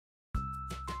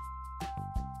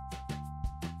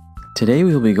Today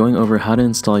we will be going over how to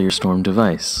install your Storm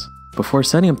device. Before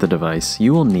setting up the device,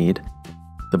 you will need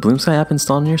the BloomSky app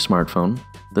installed on your smartphone,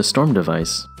 the Storm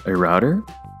device, a router,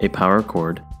 a power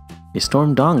cord, a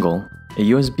Storm dongle, a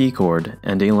USB cord,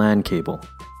 and a LAN cable.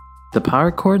 The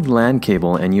power cord, LAN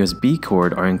cable, and USB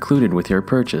cord are included with your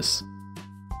purchase.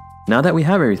 Now that we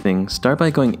have everything, start by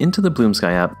going into the BloomSky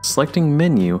app, selecting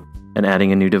Menu, and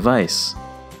adding a new device.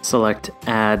 Select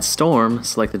Add Storm,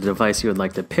 select the device you would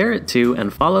like to pair it to,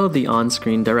 and follow the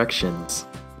on-screen directions.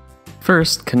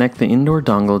 First, connect the indoor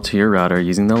dongle to your router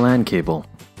using the LAN cable.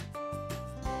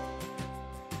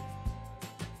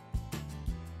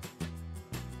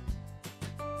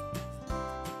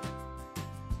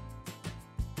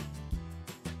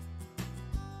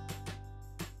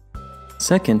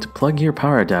 Second, plug your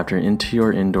power adapter into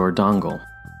your indoor dongle.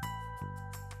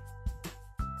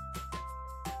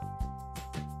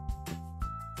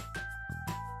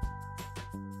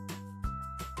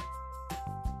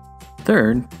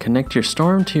 Third, connect your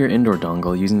Storm to your indoor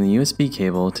dongle using the USB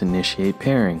cable to initiate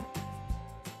pairing.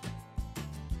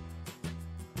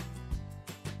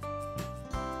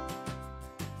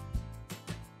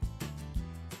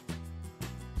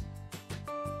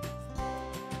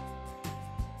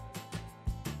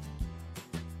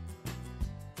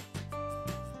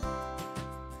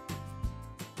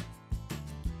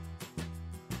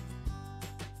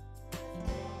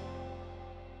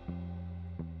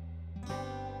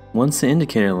 Once the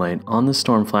indicator light on the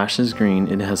Storm flashes green,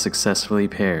 it has successfully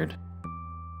paired.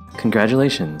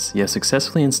 Congratulations, you have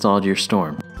successfully installed your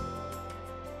Storm.